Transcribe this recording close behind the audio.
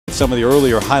some of the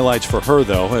earlier highlights for her,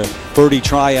 though. A birdie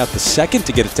try out the second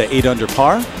to get it to 8 under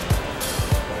par.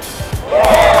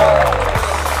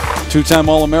 Two-time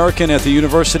All-American at the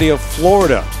University of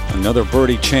Florida. Another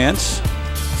birdie chance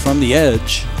from the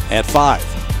edge at 5.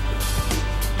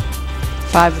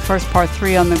 5, the first par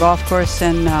 3 on the golf course,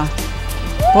 and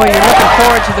boy, you're looking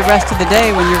forward to the rest of the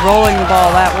day when you're rolling the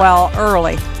ball that well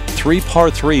early. 3 par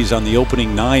 3s on the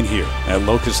opening 9 here at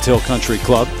Locust Hill Country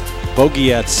Club.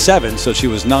 Bogey at 7, so she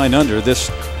was 9 under. This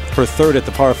her third at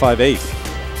the par 5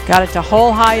 8th. Got it to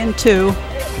hole high in 2.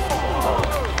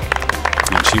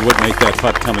 And she would make that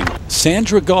putt coming.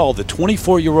 Sandra Gall, the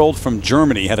 24-year-old from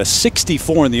Germany, had a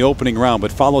 64 in the opening round,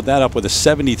 but followed that up with a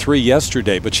 73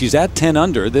 yesterday. But she's at 10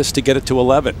 under, this to get it to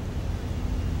 11.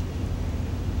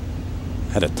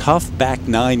 Had a tough back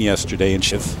 9 yesterday, and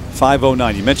she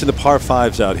 509. You mentioned the par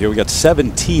 5s out here. We got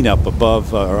 17 up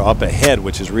above or up ahead,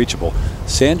 which is reachable.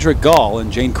 Sandra Gall, and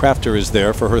Jane Crafter is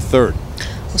there for her third.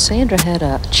 Well, Sandra had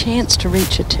a chance to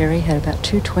reach it, Terry. Had about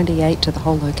 228 to the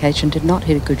hole location. Did not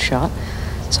hit a good shot.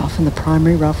 It's off in the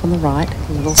primary rough on the right.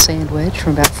 A little sand wedge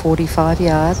from about 45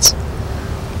 yards.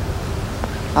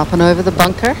 Up and over the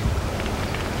bunker.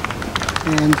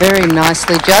 And very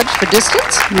nicely judged for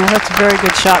distance. Yeah, that's a very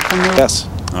good shot from the. Yes.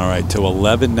 All right, to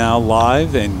 11 now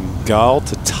live, and Gall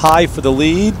to tie for the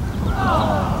lead.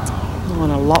 On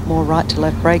a lot more right to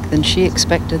left break than she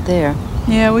expected there.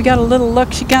 Yeah, we got a little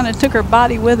look. She kind of took her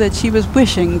body with it. She was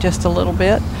wishing just a little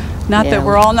bit. Not that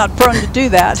we're all not prone to do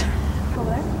that.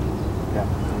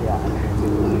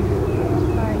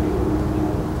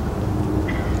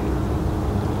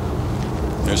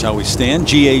 There's how we stand.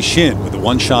 G.A. Shin with a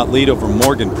 1-shot lead over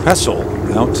Morgan Pressel,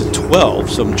 out to 12.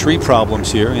 Some tree problems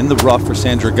here in the rough for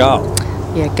Sandra Gall.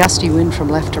 Yeah, gusty wind from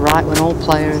left to right when all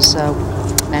players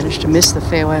managed to miss the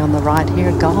fairway on the right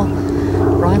here. Gall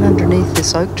right underneath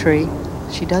this oak tree.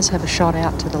 She does have a shot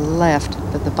out to the left,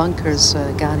 but the bunkers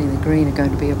guarding the green are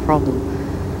going to be a problem.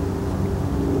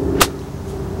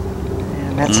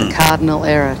 And that's a cardinal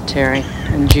error, Terry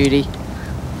and Judy.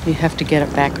 You have to get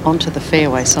it back onto the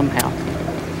fairway somehow.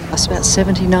 That's about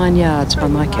 79 yards by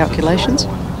my calculations.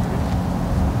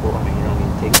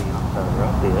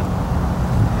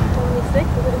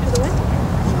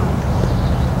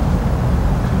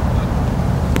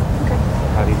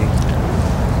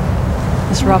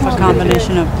 This rough a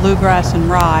combination of bluegrass and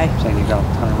rye. Saying you got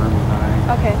a ton of room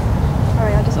behind. Okay. All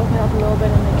right, I'll just open it up a little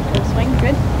bit and make it full swing.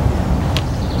 Good.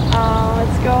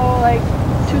 Let's go like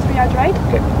 2-3 yards right.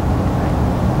 Okay.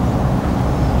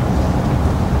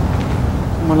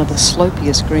 One of the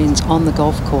slopiest greens on the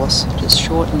golf course, just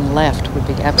short and left, would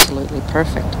be absolutely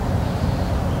perfect.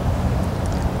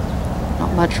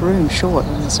 Not much room short,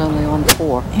 and it's only on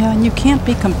 4. Yeah, and you can't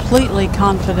be completely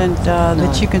confident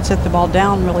that you can set the ball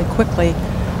down really quickly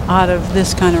out of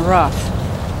this kind of rough.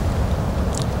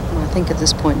 Well, I think at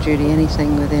this point, Judy,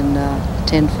 anything within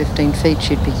 10, 15 feet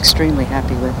she'd be extremely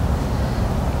happy with.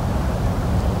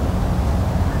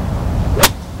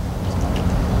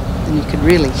 And you could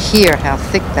really hear how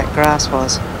thick that grass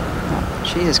was.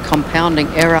 She is compounding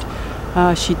error.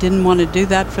 She didn't want to do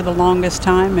that for the longest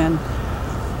time, and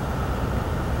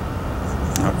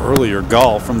earlier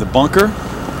Gall from the bunker.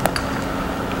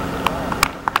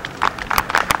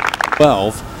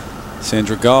 12.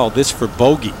 Sandra Gall, this for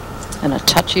bogey. And a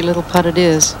touchy little putt it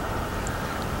is.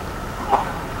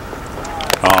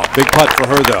 Oh, big putt for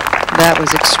her, though. That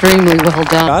was extremely well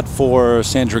done. Shot for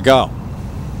Sandra Gall.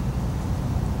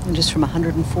 And just from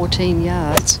 114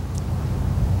 yards.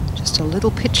 Just a little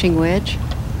pitching wedge.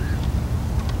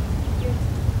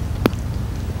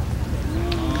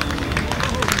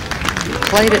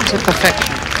 Played it to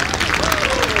perfection.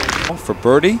 For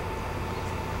birdie.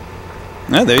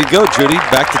 Yeah, there you go, Judy.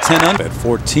 Back to 10 under at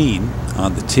 14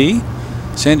 on the tee.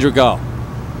 Sandra Gall.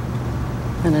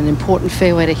 And an important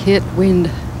fairway to hit. Wind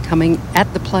coming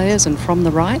at the players and from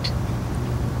the right.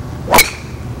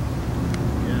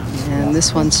 And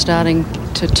this one's starting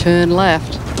to turn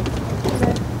left.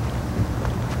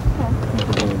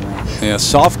 Yeah,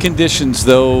 soft conditions,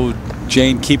 though,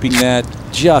 Jane, keeping that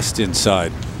just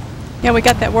inside. yeah, we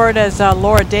got that word as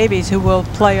Laura Davies, who will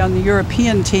play on the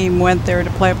European team, went there to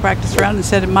play a practice round and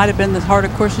said it might have been the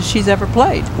hardest courses she's ever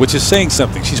played. Which is saying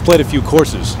something. She's played a few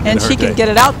courses. And she can get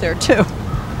it out there, too.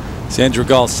 Sandra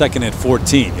Gall second at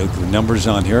 14. Look at the numbers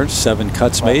on here. 7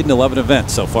 cuts made and 11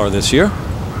 events so far this year.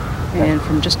 And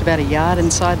from just about a yard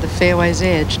inside the fairway's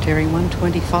edge, Terry,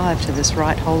 125 to this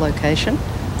right hole location.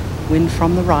 Wind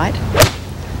from the right.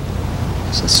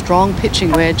 It's a strong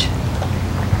pitching wedge.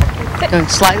 Going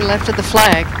slightly left of the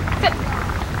flag.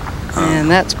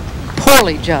 And that's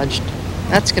poorly judged.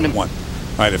 That's going to... All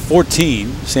right, at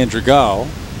 14, Sandra Gall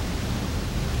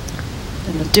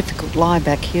And a difficult lie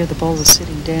back here. The ball is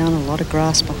sitting down, a lot of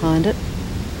grass behind it.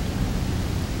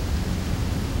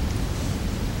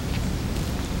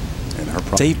 And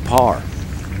her safe par.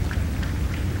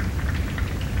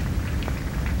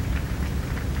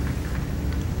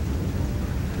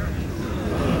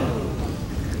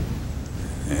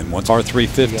 And once par 3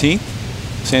 15th,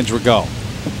 Sandra Gull.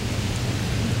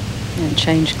 And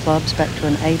change clubs back to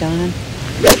an 8-iron.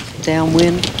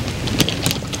 Downwind.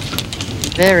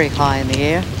 Very high in the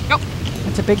air.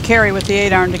 It's a big carry with the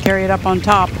 8-iron to carry it up on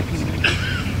top.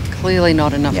 Clearly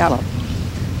not enough club.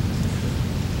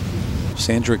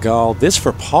 Sandra Gull, this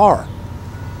for par.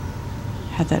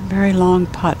 Had that very long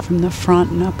putt from the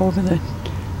front and up over the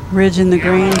ridge in the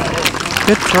green.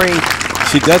 Good 3.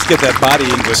 She does get that body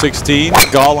into 16.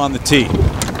 Gull on the tee.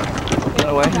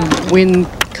 Wind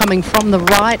coming from the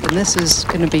right, and this is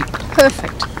going to be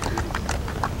perfect.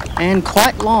 And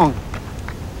quite long.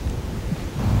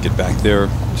 Get back there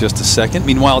just a second.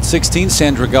 Meanwhile, at 16,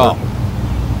 Sandra Gull.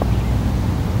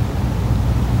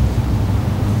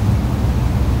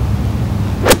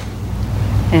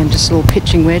 And just a little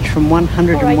pitching wedge from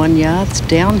 101 yards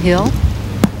downhill.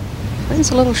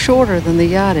 It's a little shorter than the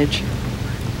yardage.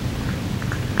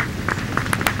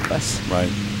 Right.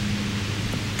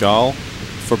 Gull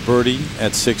for birdie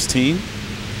at 16.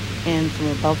 And from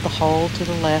above the hole to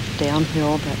the left,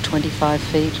 downhill about 25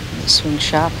 feet. It'll swing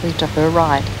sharply to her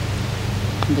right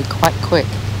and be quite quick.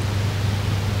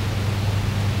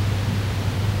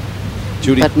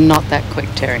 Judy, but not that quick,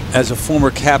 Terry. As a former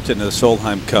captain of the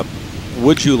Solheim Cup,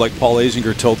 would you, like Paul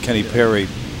Azinger told Kenny Perry,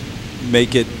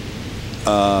 make it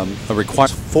a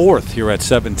required 4th here at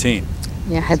 17?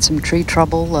 Yeah, had some tree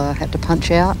trouble, had to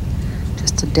punch out.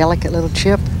 Just a delicate little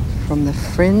chip from the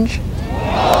fringe.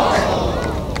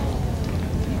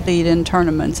 Lead in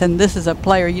tournaments, and this is a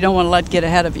player you don't want to let get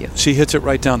ahead of you. She hits it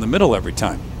right down the middle every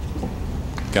time.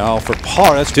 Gull for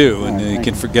par, that's 2, and you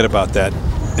can forget about that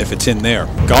if it's in there.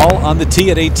 Gull on the tee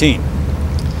at 18.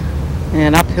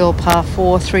 And uphill par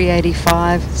 4,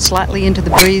 385, slightly into the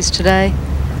breeze today.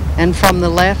 And from the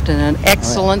left, and an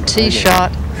excellent tee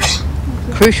shot.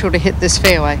 Crucial to hit this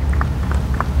fairway.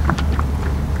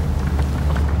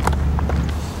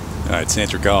 All right,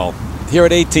 Sandra Gull here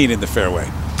at 18 in the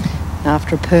fairway.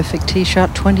 After a perfect tee shot,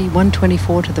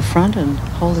 124 to the front, and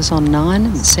hole is on 9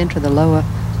 in the center of the lower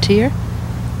tier.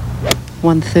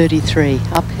 133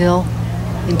 uphill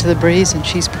into the breeze, and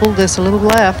she's pulled this a little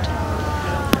left.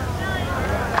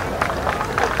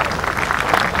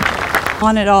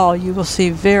 On it all, you will see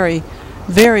very,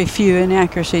 very few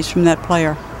inaccuracies from that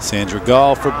player. Sandra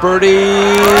Gull for birdie.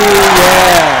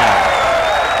 Yeah.